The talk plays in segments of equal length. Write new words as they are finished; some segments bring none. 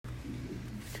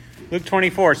Luke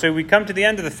 24. So we come to the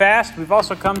end of the fast. We've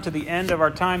also come to the end of our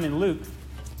time in Luke.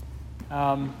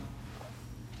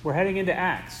 We're heading into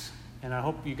Acts. And I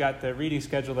hope you got the reading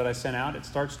schedule that I sent out. It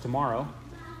starts tomorrow.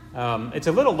 It's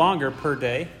a little longer per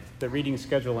day, the reading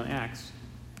schedule in Acts.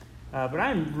 But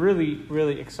I'm really,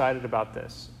 really excited about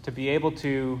this, to be able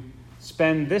to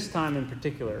spend this time in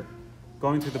particular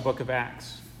going through the book of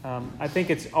Acts. I think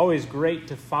it's always great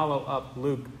to follow up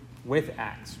Luke with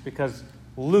Acts, because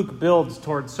Luke builds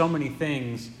towards so many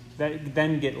things that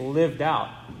then get lived out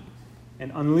and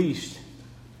unleashed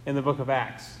in the book of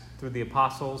Acts through the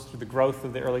apostles, through the growth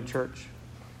of the early church.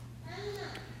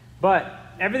 But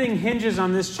everything hinges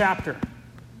on this chapter.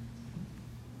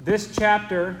 This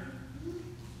chapter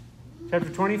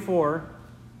 24,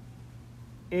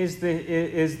 is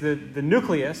the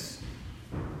nucleus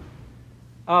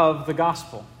of the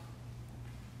gospel.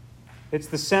 It's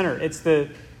the center.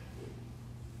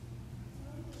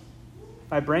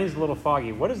 My brain's a little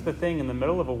foggy. What is the thing in the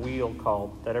middle of a wheel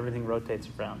called that everything rotates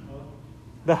around?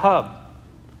 The hub.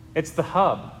 It's the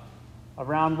hub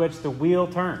around which the wheel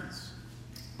turns.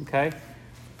 Okay?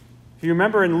 If you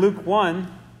remember in Luke 1,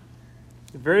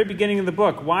 the very beginning of the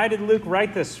book, why did Luke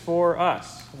write this for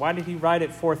us? Why did he write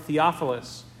it for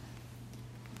Theophilus?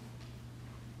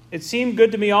 It seemed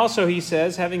good to me also, he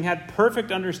says, having had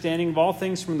perfect understanding of all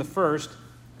things from the first,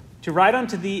 to write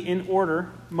unto thee in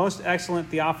order, most excellent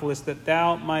Theophilus, that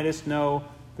thou mightest know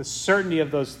the certainty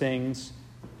of those things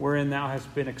wherein thou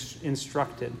hast been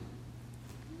instructed.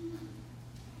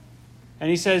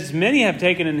 And he says, many have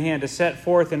taken in hand to set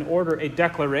forth in order a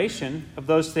declaration of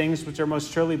those things which are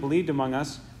most surely believed among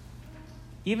us,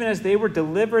 even as they were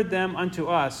delivered them unto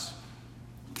us,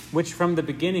 which from the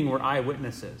beginning were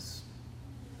eyewitnesses.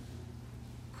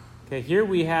 Okay, here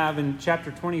we have in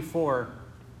chapter 24,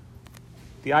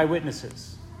 the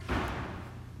eyewitnesses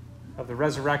of the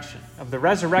resurrection, of the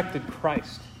resurrected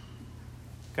Christ.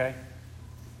 Okay?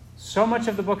 So much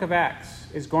of the book of Acts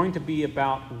is going to be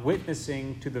about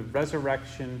witnessing to the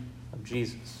resurrection of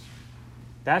Jesus.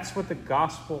 That's what the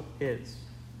gospel is.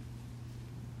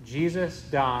 Jesus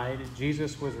died.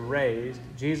 Jesus was raised.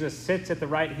 Jesus sits at the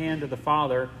right hand of the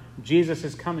Father. Jesus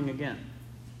is coming again.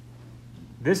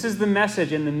 This is the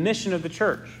message and the mission of the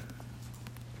church.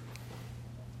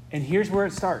 And here's where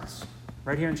it starts,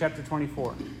 right here in chapter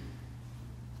 24.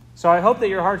 So I hope that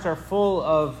your hearts are full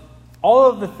of all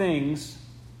of the things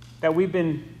that we've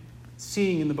been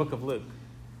seeing in the book of Luke,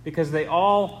 because they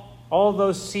all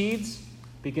those seeds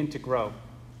begin to grow.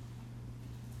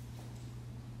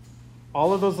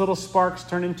 All of those little sparks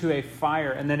turn into a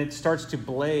fire, and then it starts to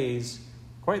blaze,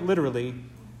 quite literally,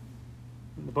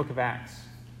 in the book of Acts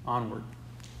onward.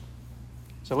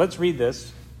 So let's read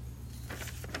this.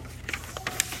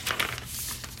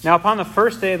 Now upon the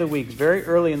first day of the week, very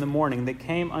early in the morning, they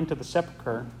came unto the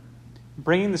sepulchre,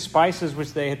 bringing the spices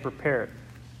which they had prepared.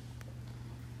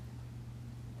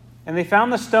 And they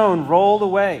found the stone rolled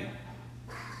away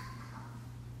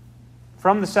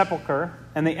from the sepulchre,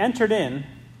 and they entered in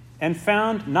and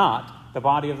found not the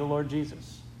body of the Lord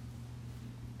Jesus.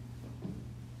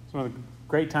 It's one of the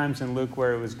great times in Luke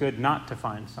where it was good not to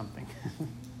find something.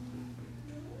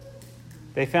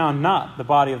 They found not the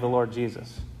body of the Lord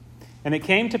Jesus. And it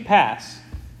came to pass,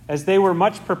 as they were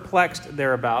much perplexed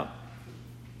thereabout,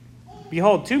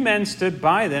 behold, two men stood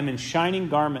by them in shining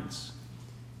garments.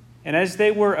 And as they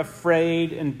were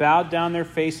afraid and bowed down their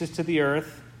faces to the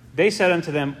earth, they said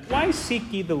unto them, why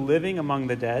seek ye the living among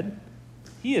the dead?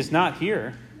 He is not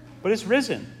here, but is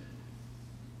risen.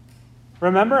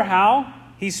 Remember how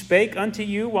he spake unto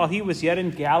you while he was yet in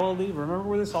Galilee? Remember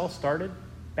where this all started?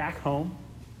 Back home,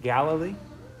 Galilee.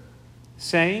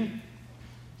 Saying,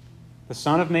 the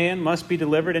Son of Man must be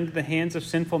delivered into the hands of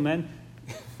sinful men.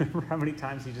 Remember how many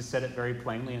times he just said it very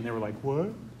plainly and they were like,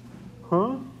 what?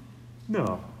 Huh?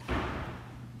 No.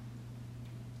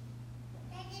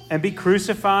 And be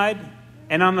crucified,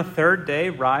 and on the third day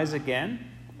rise again.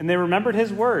 And they remembered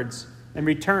his words and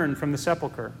returned from the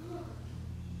sepulchre,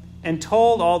 and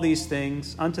told all these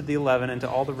things unto the 11 and to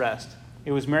all the rest.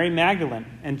 It was Mary Magdalene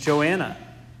and Joanna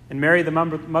and Mary, the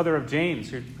mother of James,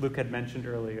 who Luke had mentioned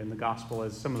earlier in the gospel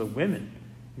as some of the women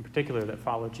in particular that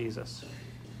followed Jesus.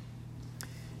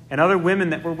 And other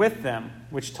women that were with them,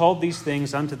 which told these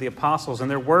things unto the apostles,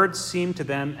 and their words seemed to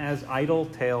them as idle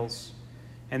tales,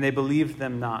 and they believed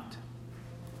them not.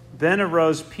 Then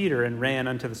arose Peter and ran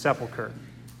unto the sepulchre,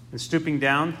 and stooping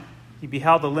down, he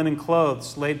beheld the linen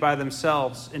clothes laid by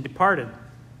themselves, and departed,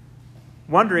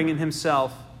 wondering in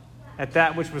himself at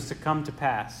that which was to come to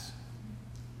pass.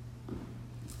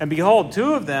 And behold,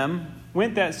 two of them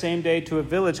went that same day to a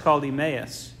village called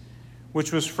Emmaus,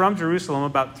 which was from Jerusalem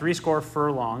about 80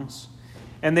 furlongs,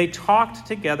 And they talked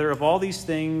together of all these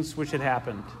things which had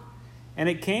happened. And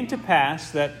it came to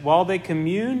pass that while they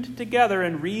communed together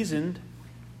and reasoned,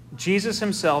 Jesus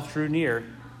himself drew near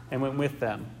and went with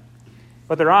them.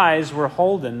 But their eyes were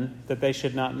holden that they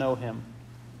should not know him.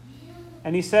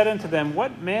 And he said unto them,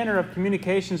 What manner of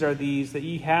communications are these that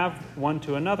ye have one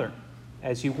to another,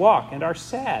 as ye walk, and are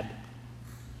sad?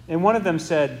 And one of them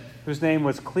said, whose name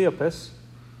was Cleopas,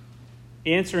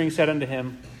 answering said unto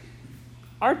him,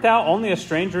 Art thou only a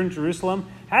stranger in Jerusalem?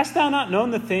 Hast thou not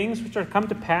known the things which are come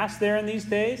to pass there in these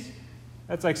days?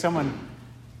 That's like someone,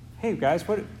 hey guys,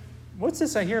 what's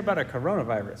this I hear about a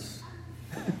coronavirus?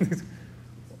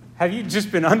 Have you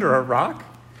just been under a rock?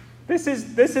 This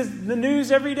is the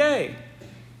news every day.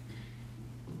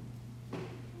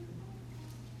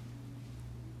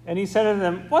 And he said unto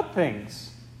them, What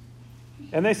things?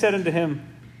 And they said unto him,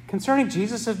 Concerning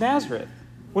Jesus of Nazareth,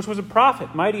 which was a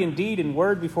prophet, mighty in deed and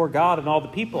word before God and all the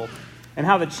people, and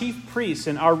how the chief priests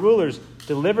and our rulers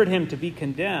delivered him to be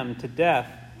condemned to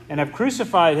death, and have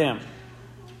crucified him.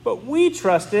 But we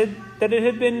trusted that it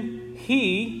had been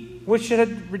he which should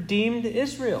have redeemed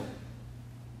Israel.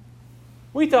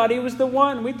 We thought he was the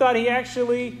one. We thought he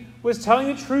actually was telling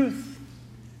the truth.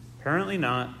 Apparently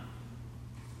not.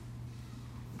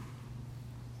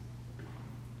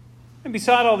 And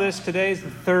beside all this, today is the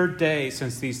third day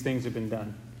since these things have been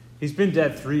done. He's been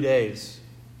dead 3 days.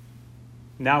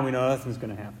 Now we know nothing's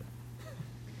going to happen.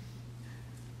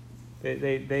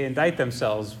 They indict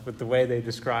themselves with the way they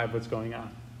describe what's going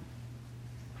on.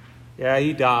 Yeah,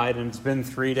 he died, and it's been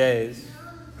 3 days.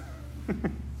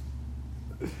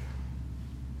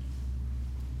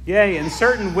 Yea, and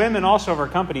certain women also of our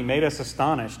company made us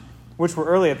astonished, which were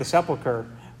early at the sepulchre.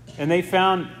 And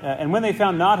when they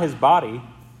found not his body,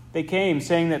 they came,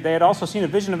 saying that they had also seen a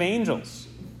vision of angels,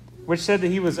 which said that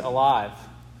he was alive.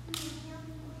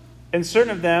 And certain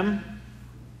of them,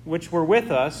 which were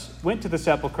with us, went to the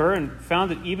sepulchre and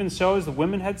found it even so as the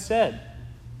women had said.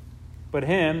 But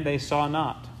him they saw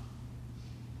not.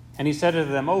 And he said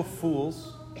unto them, O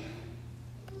fools!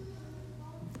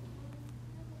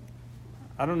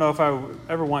 I don't know if I would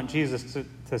ever want Jesus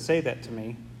to say that to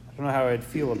me. I don't know how I'd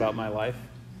feel about my life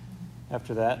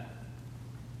after that.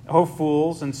 O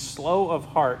fools, and slow of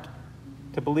heart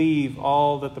to believe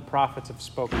all that the prophets have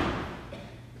spoken.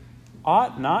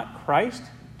 Ought not Christ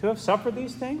to have suffered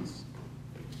these things,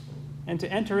 and to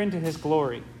enter into his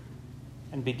glory?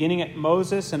 And beginning at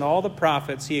Moses and all the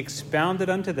prophets, he expounded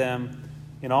unto them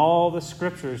in all the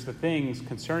scriptures the things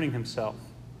concerning himself.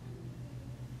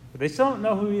 But they still don't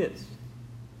know who he is.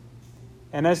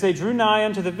 And as they drew nigh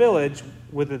unto the village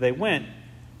whither they went,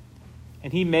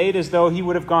 and he made as though he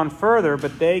would have gone further,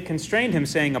 but they constrained him,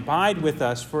 saying, Abide with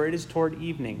us, for it is toward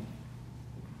evening.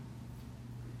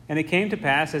 And it came to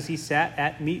pass, as he sat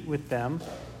at meat with them,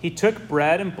 he took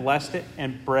bread and blessed it,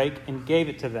 and brake and gave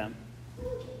it to them.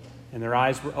 And their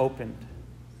eyes were opened,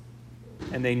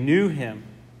 and they knew him,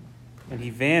 and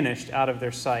he vanished out of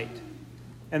their sight.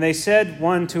 And they said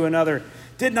one to another,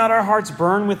 Did not our hearts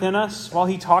burn within us while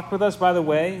he talked with us by the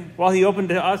way, while he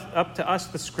opened up to us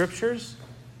the scriptures?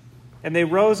 And they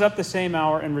rose up the same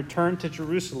hour and returned to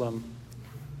Jerusalem,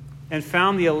 and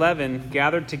found the 11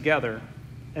 gathered together,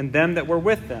 and them that were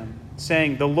with them,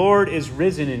 saying, The Lord is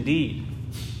risen indeed,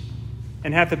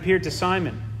 and hath appeared to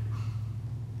Simon.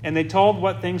 And they told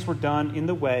what things were done in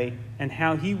the way, and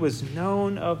how he was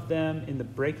known of them in the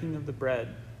breaking of the bread.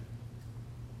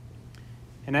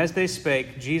 And as they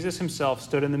spake, Jesus himself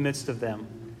stood in the midst of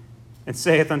them, and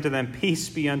saith unto them, Peace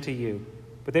be unto you.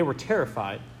 But they were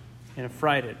terrified and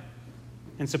affrighted,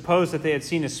 and supposed that they had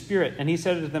seen a spirit. And he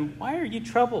said unto them, Why are ye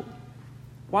troubled?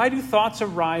 Why do thoughts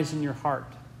arise in your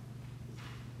heart?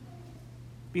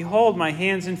 Behold my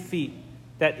hands and feet,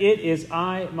 that it is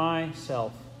I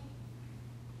myself.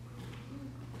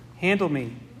 Handle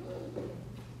me,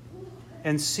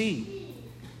 and see,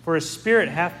 for a spirit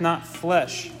hath not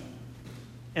flesh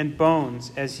and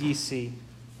bones, as ye see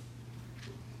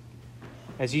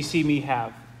me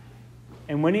have.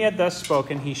 And when he had thus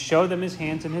spoken, he showed them his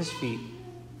hands and his feet.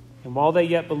 And while they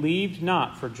yet believed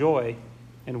not for joy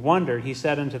and wonder, he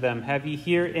said unto them, Have ye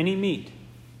here any meat?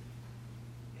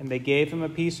 And they gave him a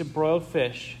piece of broiled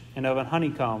fish and of an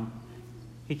honeycomb.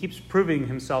 He keeps proving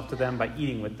himself to them by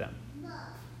eating with them.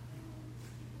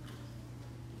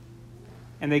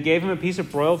 And they gave him a piece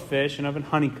of broiled fish and of an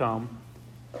honeycomb.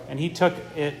 And he took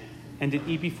it and did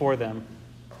eat before them.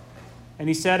 And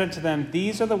he said unto them,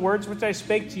 These are the words which I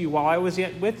spake to you while I was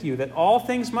yet with you, that all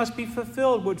things must be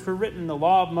fulfilled which were written in the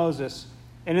law of Moses,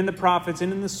 and in the prophets,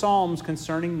 and in the Psalms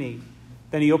concerning me.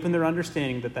 Then he opened their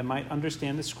understanding, that they might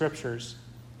understand the scriptures,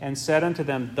 and said unto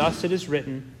them, Thus it is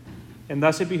written And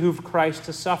thus it behooved Christ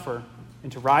to suffer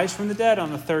and to rise from the dead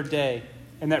on the third day,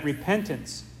 and that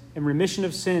repentance and remission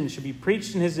of sins should be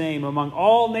preached in his name among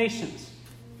all nations,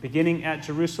 beginning at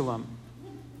Jerusalem.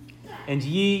 And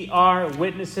ye are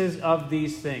witnesses of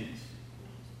these things.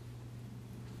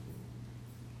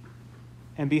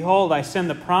 And behold, I send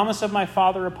the promise of my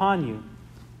Father upon you.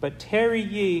 But tarry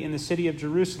ye in the city of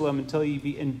Jerusalem until ye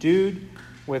be endued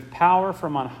with power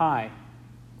from on high.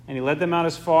 And he led them out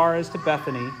as far as to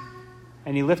Bethany,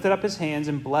 and he lifted up his hands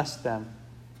and blessed them.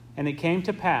 And it came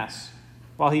to pass,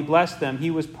 while he blessed them,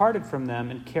 he was parted from them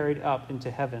and carried up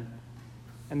into heaven.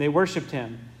 And they worshipped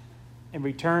him and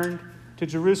returned to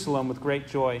Jerusalem with great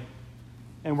joy,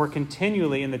 and were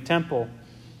continually in the temple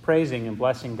praising and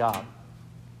blessing God.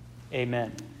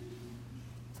 Amen.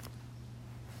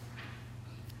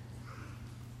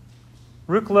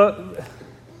 Luke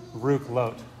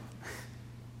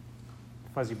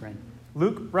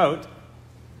wrote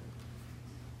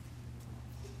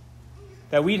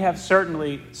that we'd have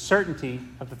certainty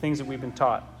of the things that we've been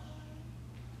taught.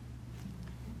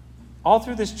 All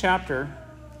through this chapter,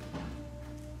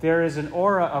 there is an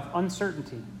aura of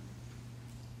uncertainty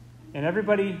in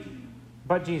everybody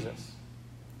but Jesus.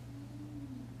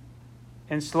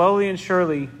 And slowly and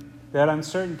surely, that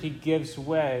uncertainty gives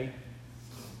way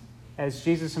as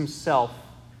Jesus himself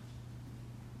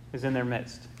is in their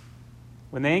midst.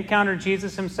 When they encounter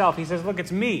Jesus himself, he says, look,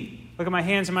 it's me. Look at my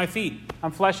hands and my feet.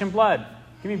 I'm flesh and blood.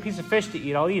 Give me a piece of fish to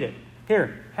eat. I'll eat it.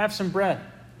 Here, have some bread.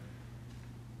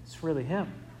 It's really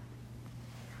him.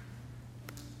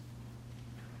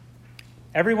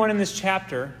 Everyone in this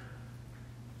chapter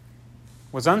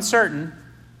was uncertain,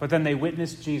 but then they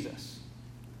witnessed Jesus.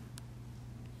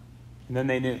 And then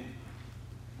they knew.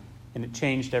 And it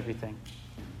changed everything.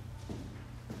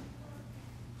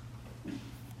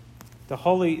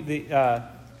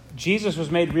 Jesus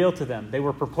was made real to them. They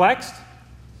were perplexed.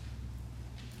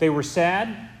 They were sad.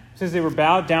 It says they were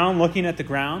bowed down looking at the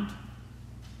ground.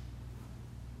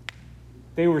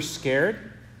 They were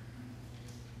scared.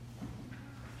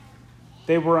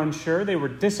 They were unsure. They were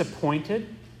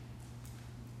disappointed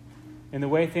in the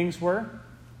way things were.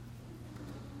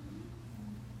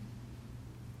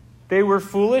 They were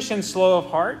foolish and slow of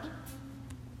heart.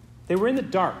 They were in the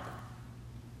dark.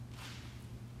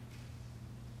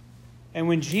 And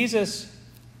when Jesus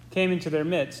came into their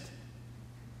midst,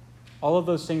 all of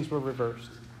those things were reversed.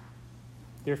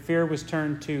 Their fear was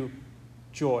turned to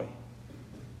joy.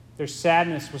 Their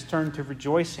sadness was turned to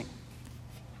rejoicing.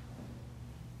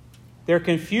 Their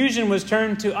confusion was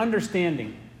turned to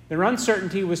understanding. Their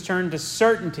uncertainty was turned to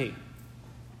certainty.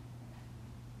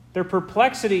 Their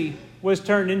perplexity was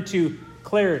turned into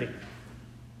clarity.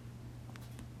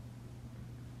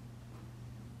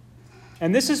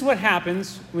 And this is what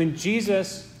happens when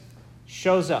Jesus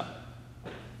shows up.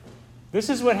 This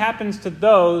is what happens to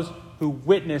those who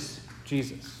witness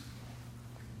Jesus.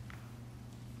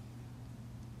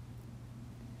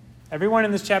 Everyone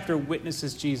in this chapter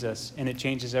witnesses Jesus, and it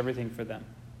changes everything for them.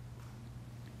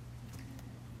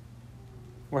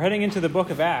 We're heading into the book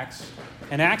of Acts,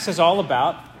 and Acts is all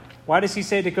about, why does he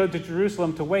say to go to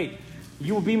Jerusalem to wait?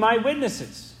 You will be my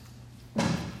witnesses.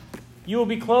 You will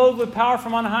be clothed with power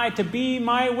from on high to be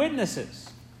my witnesses.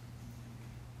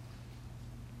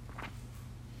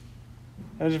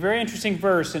 There's a very interesting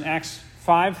verse in Acts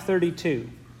 5:32.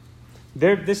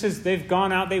 They've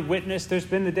gone out, they've witnessed, there's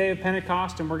been the day of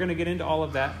Pentecost, and we're going to get into all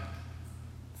of that.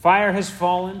 Fire has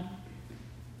fallen.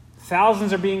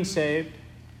 Thousands are being saved.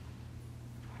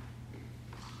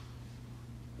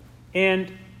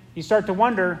 And you start to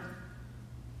wonder,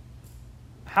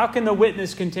 how can the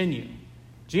witness continue?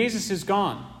 Jesus is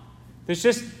gone. There's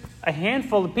just a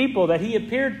handful of people that he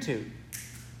appeared to.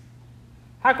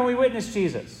 How can we witness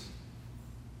Jesus?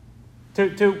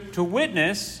 To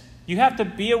witness, you have to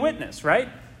be a witness, right?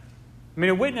 I mean,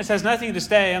 a witness has nothing to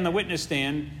say on the witness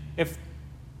stand if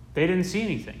they didn't see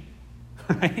anything,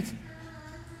 right?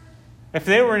 If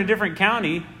they were in a different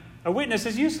county, a witness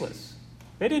is useless.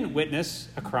 They didn't witness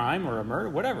a crime or a murder,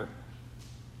 whatever.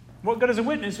 What good is a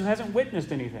witness who hasn't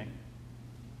witnessed anything?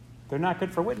 They're not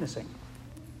good for witnessing.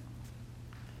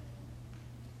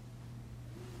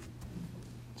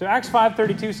 So Acts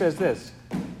 5:32 says this.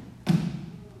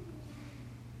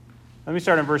 Let me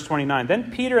start in verse 29. Then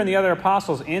Peter and the other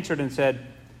apostles answered and said,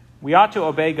 we ought to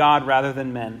obey God rather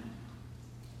than men.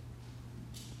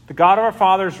 The God of our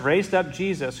fathers raised up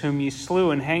Jesus, whom ye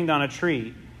slew and hanged on a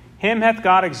tree. Him hath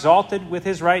God exalted with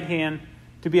his right hand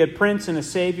to be a prince and a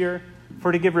savior,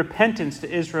 for to give repentance to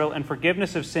Israel and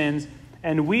forgiveness of sins.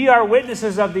 And we are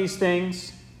witnesses of these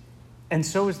things, and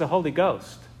so is the Holy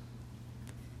Ghost,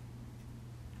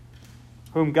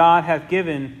 whom God hath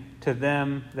given to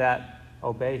them that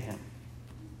obey him.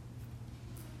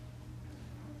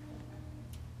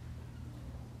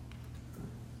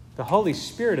 The Holy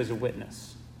Spirit is a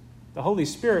witness. The Holy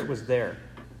Spirit was there.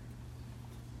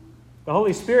 The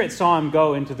Holy Spirit saw him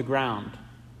go into the ground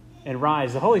and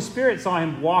rise. The Holy Spirit saw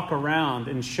him walk around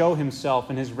and show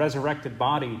himself in his resurrected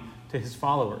body to his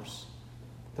followers.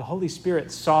 The Holy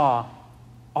Spirit saw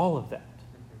all of that.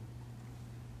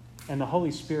 And the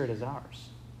Holy Spirit is ours.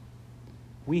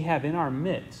 We have in our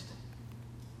midst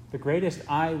the greatest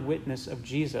eyewitness of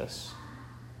Jesus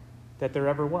that there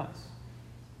ever was.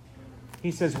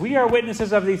 He says, we are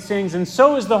witnesses of these things, and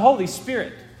so is the Holy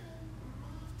Spirit,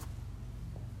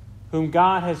 whom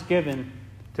God has given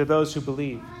to those who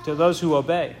believe, to those who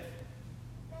obey.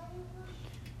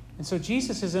 And so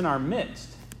Jesus is in our midst.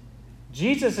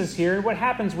 Jesus is here. And what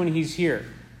happens when he's here?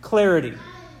 Clarity,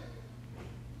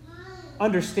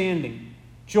 understanding,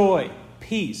 joy,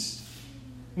 peace.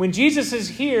 When Jesus is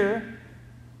here,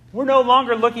 we're no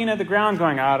longer looking at the ground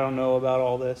going, I don't know about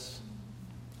all this.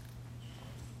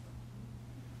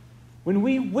 When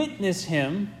we witness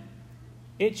him,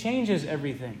 it changes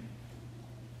everything.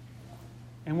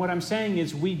 And what I'm saying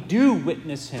is we do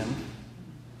witness him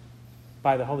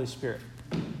by the Holy Spirit.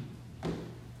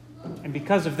 And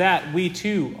because of that, we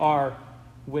too are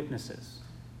witnesses.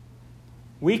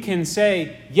 We can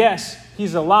say, yes,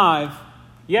 he's alive.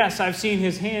 Yes, I've seen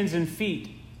his hands and feet.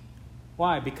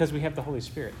 Why? Because we have the Holy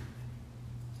Spirit.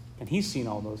 And he's seen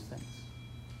all those things.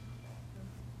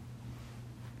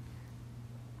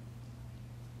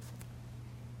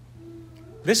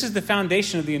 This is the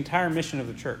foundation of the entire mission of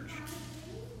the church.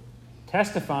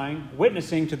 Testifying,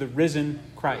 witnessing to the risen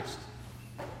Christ.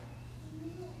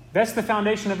 That's the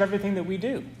foundation of everything that we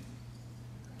do.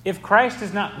 If Christ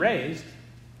is not raised,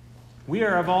 we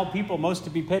are of all people most to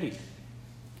be pitied.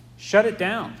 Shut it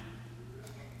down.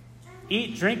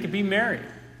 Eat, drink, and be merry.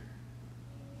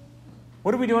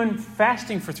 What are we doing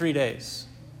fasting for 3 days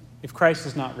if Christ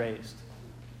is not raised?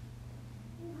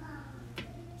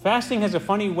 Fasting has a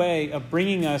funny way of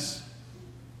bringing us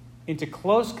into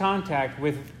close contact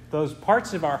with those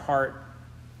parts of our heart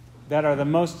that are the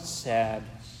most sad,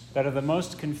 that are the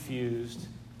most confused,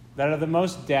 that are the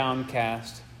most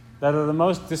downcast, that are the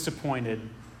most disappointed.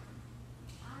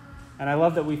 And I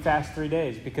love that we fast 3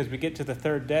 days because we get to the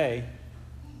third day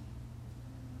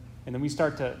and then we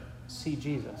start to see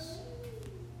Jesus.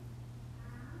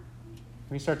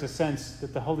 We start to sense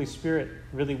that the Holy Spirit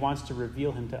really wants to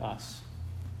reveal him to us.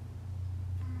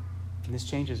 And this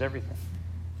changes everything.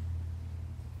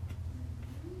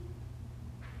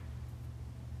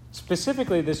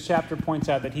 Specifically, this chapter points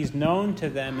out that he's known to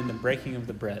them in the breaking of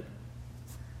the bread.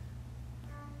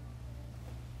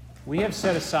 We have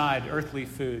set aside earthly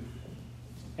food,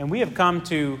 and we have come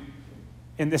to,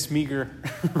 in this meager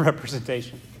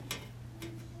representation,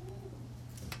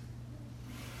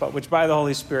 but which by the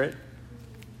Holy Spirit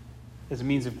is a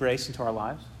means of grace into our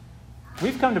lives.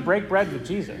 We've come to break bread with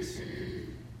Jesus.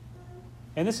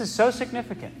 And this is so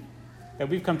significant that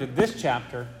we've come to this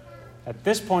chapter at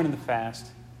this point in the fast,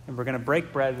 and we're going to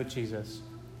break bread with Jesus.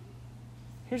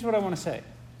 Here's what I want to say.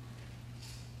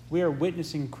 We are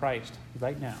witnessing Christ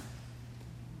right now.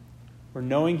 We're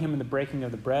knowing him in the breaking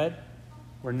of the bread.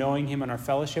 We're knowing him in our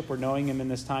fellowship. We're knowing him in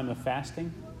this time of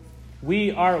fasting.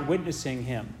 We are witnessing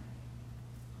him.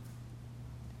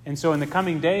 And so in the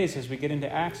coming days, as we get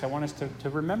into Acts, I want us to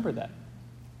remember that.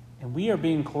 And we are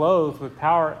being clothed with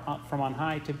power from on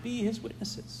high to be his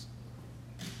witnesses.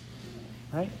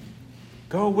 Right?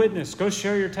 Go witness. Go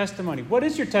share your testimony. What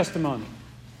is your testimony?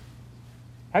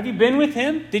 Have you been with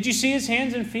him? Did you see his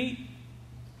hands and feet?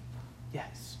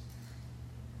 Yes.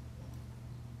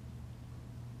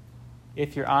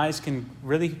 If your eyes can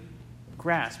really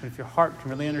grasp, and if your heart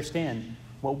can really understand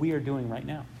what we are doing right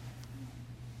now,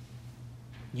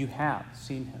 you have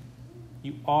seen him.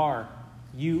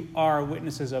 You are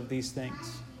witnesses of these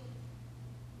things.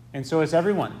 And so is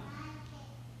everyone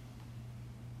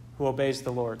who obeys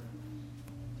the Lord.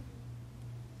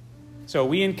 So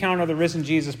we encounter the risen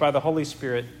Jesus by the Holy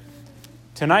Spirit.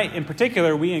 Tonight, in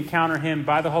particular, we encounter him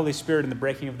by the Holy Spirit in the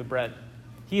breaking of the bread.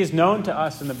 He is known to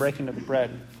us in the breaking of the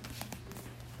bread.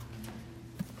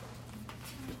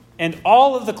 And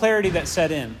all of the clarity that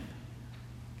set in,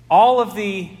 all of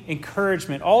the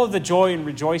encouragement, all of the joy and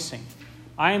rejoicing,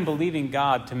 I am believing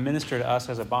God to minister to us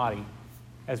as a body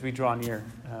as we draw near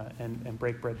and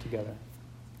break bread together.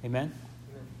 Amen?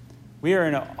 We are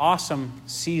in an awesome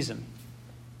season.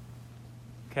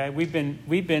 Okay, we've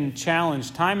been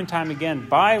challenged time and time again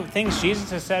by things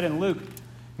Jesus has said in Luke,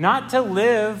 not to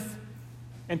live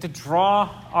and to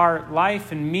draw our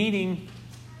life and meaning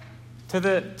to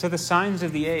the signs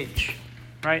of the age.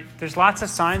 right? There's lots of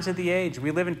signs of the age.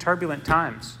 We live in turbulent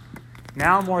times.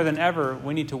 Now more than ever,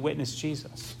 we need to witness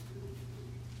Jesus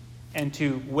and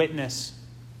to witness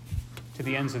to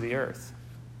the ends of the earth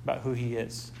about who he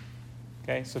is.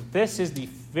 Okay, so this is the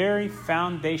very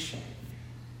foundation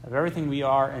of everything we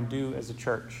are and do as a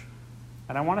church.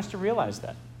 And I want us to realize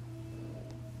that.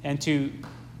 And to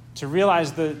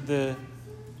realize the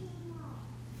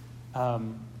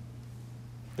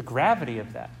gravity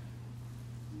of that.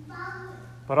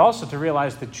 But also to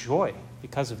realize the joy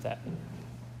because of that.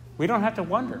 We don't have to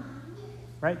wonder,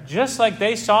 right? Just like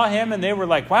they saw him and they were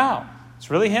like, wow, it's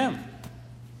really him.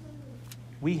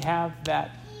 We have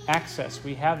that access.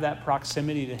 We have that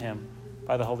proximity to him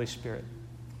by the Holy Spirit.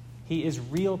 He is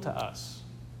real to us.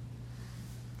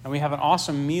 And we have an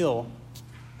awesome meal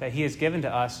that he has given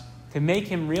to us to make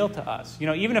him real to us. You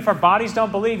know, even if our bodies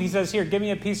don't believe, he says, here, give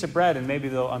me a piece of bread and maybe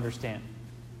they'll understand.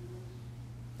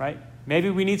 Right?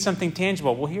 Maybe we need something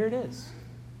tangible. Well, here it is.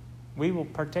 We will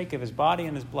partake of his body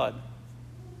and his blood.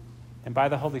 And by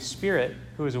the Holy Spirit,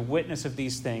 who is a witness of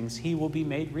these things, he will be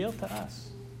made real to us.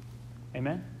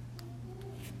 Amen?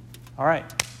 All right.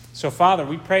 So, Father,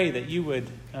 we pray that you would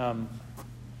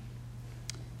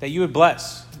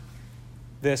bless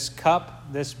this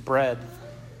cup, this bread,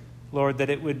 Lord, that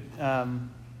it would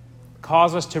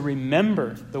cause us to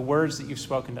remember the words that you've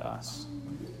spoken to us.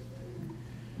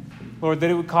 Lord, that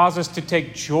it would cause us to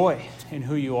take joy in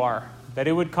who you are. That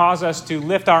it would cause us to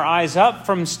lift our eyes up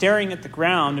from staring at the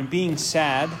ground and being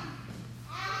sad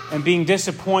and being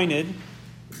disappointed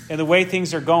in the way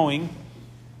things are going.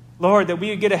 Lord, that we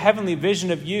would get a heavenly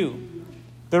vision of you,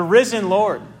 the risen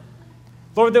Lord.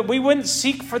 Lord, that we wouldn't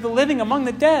seek for the living among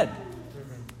the dead.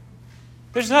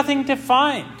 There's nothing to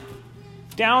find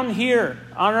down here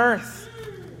on earth.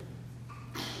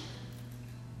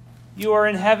 You are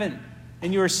in heaven,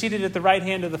 and you are seated at the right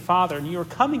hand of the Father, and you are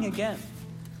coming again.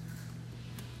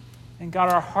 And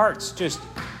God, our hearts just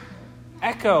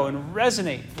echo and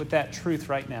resonate with that truth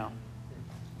right now.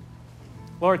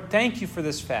 Lord, thank you for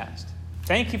this fast.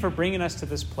 Thank you for bringing us to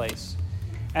this place.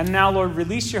 And now, Lord,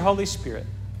 release your Holy Spirit.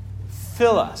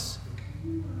 Fill us.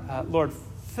 Lord,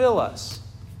 fill us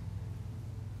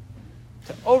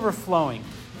to overflowing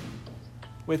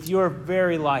with your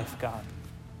very life, God.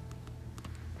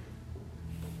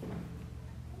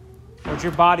 Lord,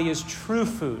 your body is true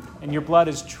food and your blood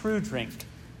is true drink.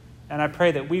 And I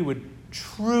pray that we would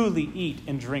truly eat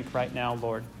and drink right now,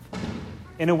 Lord,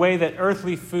 in a way that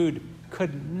earthly food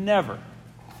could never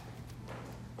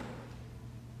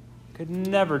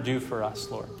do for us,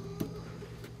 Lord.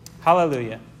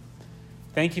 Hallelujah.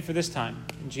 Thank you for this time.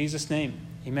 In Jesus' name,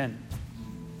 amen.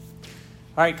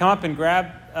 All right, come up and grab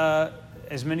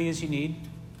as many as you need,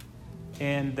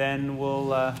 and then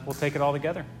we'll take it all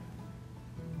together.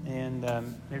 And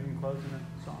maybe we can close in a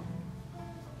song.